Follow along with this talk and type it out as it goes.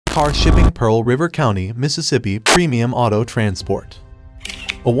Car Shipping Pearl River County, Mississippi Premium Auto Transport.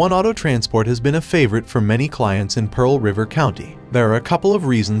 One Auto Transport has been a favorite for many clients in Pearl River County. There are a couple of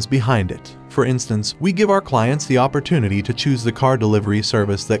reasons behind it. For instance, we give our clients the opportunity to choose the car delivery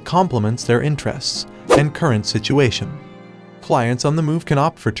service that complements their interests and current situation. Clients on the move can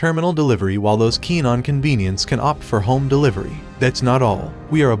opt for terminal delivery, while those keen on convenience can opt for home delivery. That's not all.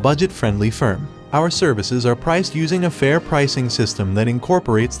 We are a budget-friendly firm. Our services are priced using a fair pricing system that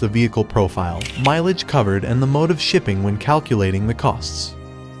incorporates the vehicle profile, mileage covered, and the mode of shipping when calculating the costs.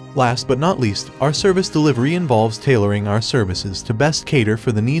 Last but not least, our service delivery involves tailoring our services to best cater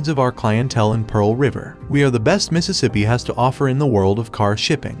for the needs of our clientele in Pearl River. We are the best Mississippi has to offer in the world of car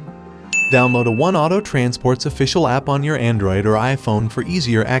shipping. Download a One Auto Transport's official app on your Android or iPhone for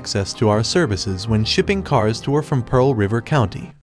easier access to our services when shipping cars to or from Pearl River County.